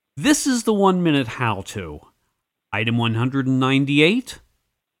This is the 1-minute how-to. Item 198,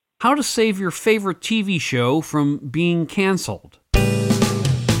 how to save your favorite TV show from being canceled.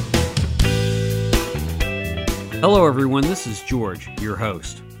 Hello everyone, this is George, your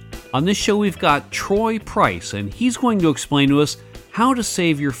host. On this show we've got Troy Price, and he's going to explain to us how to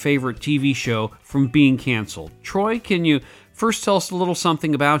save your favorite TV show from being canceled. Troy, can you first tell us a little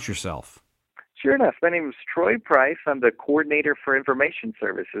something about yourself? Sure enough. My name is Troy Price. I'm the coordinator for information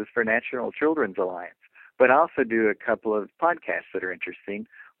services for National Children's Alliance. But I also do a couple of podcasts that are interesting.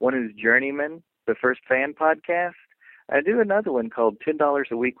 One is Journeyman, the First Fan podcast. I do another one called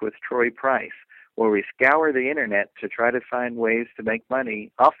 $10 a Week with Troy Price, where we scour the internet to try to find ways to make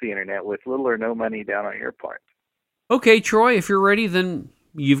money off the internet with little or no money down on your part. Okay, Troy, if you're ready, then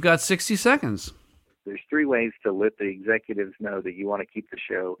you've got 60 seconds. There's 3 ways to let the executives know that you want to keep the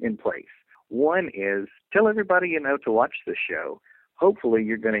show in place. One is tell everybody you know to watch the show. Hopefully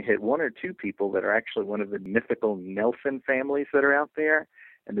you're going to hit 1 or 2 people that are actually one of the mythical Nelson families that are out there,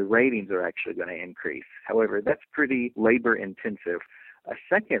 and the ratings are actually going to increase. However, that's pretty labor intensive. A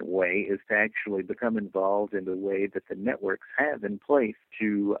second way is to actually become involved in the way that the networks have in place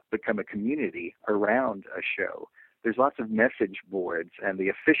to become a community around a show. There's lots of message boards and the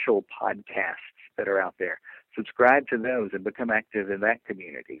official podcasts that are out there. Subscribe to those and become active in that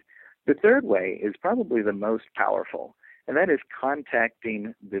community. The third way is probably the most powerful, and that is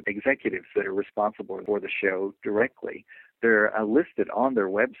contacting the executives that are responsible for the show directly. They're listed on their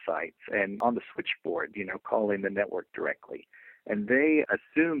websites and on the switchboard, calling the network directly. And they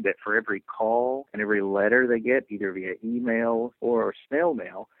assume that for every call and every letter they get, either via email or snail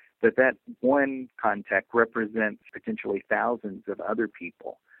mail, that one contact represents potentially thousands of other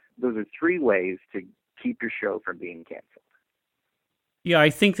people. Those are 3 ways to keep your show from being canceled. Yeah,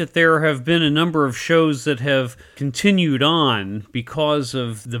 I think that there have been a number of shows that have continued on because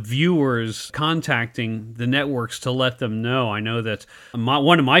of the viewers contacting the networks to let them know. I know that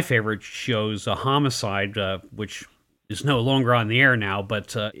one of my favorite shows, Homicide, which is no longer on the air now,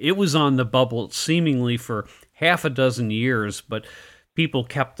 but it was on the bubble seemingly for half a dozen years, but people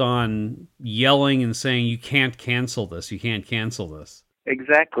kept on yelling and saying, you can't cancel this, you can't cancel this.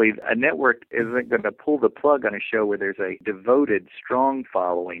 Exactly. A network isn't going to pull the plug on a show where there's a devoted, strong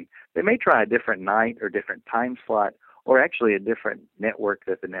following. They may try a different night or different time slot, or actually a different network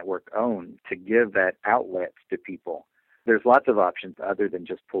that the network owns to give that outlet to people. There's lots of options other than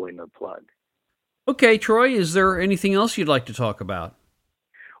just pulling the plug. Okay, Troy, is there anything else you'd like to talk about?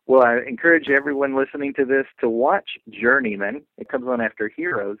 Well, I encourage everyone listening to this to watch Journeyman. It comes on after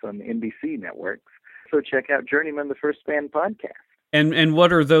Heroes on the NBC networks. So check out Journeyman, the First Fan podcast. And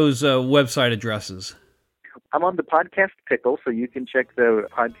what are those website addresses? I'm on the Podcast Pickle, so you can check the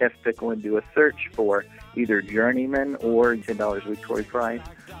Podcast Pickle and do a search for either Journeyman or $10 with Troy Price,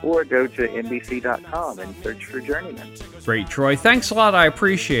 or go to NBC.com and search for Journeyman. Great, Troy. Thanks a lot. I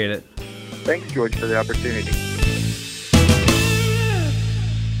appreciate it. Thanks, George, for the opportunity.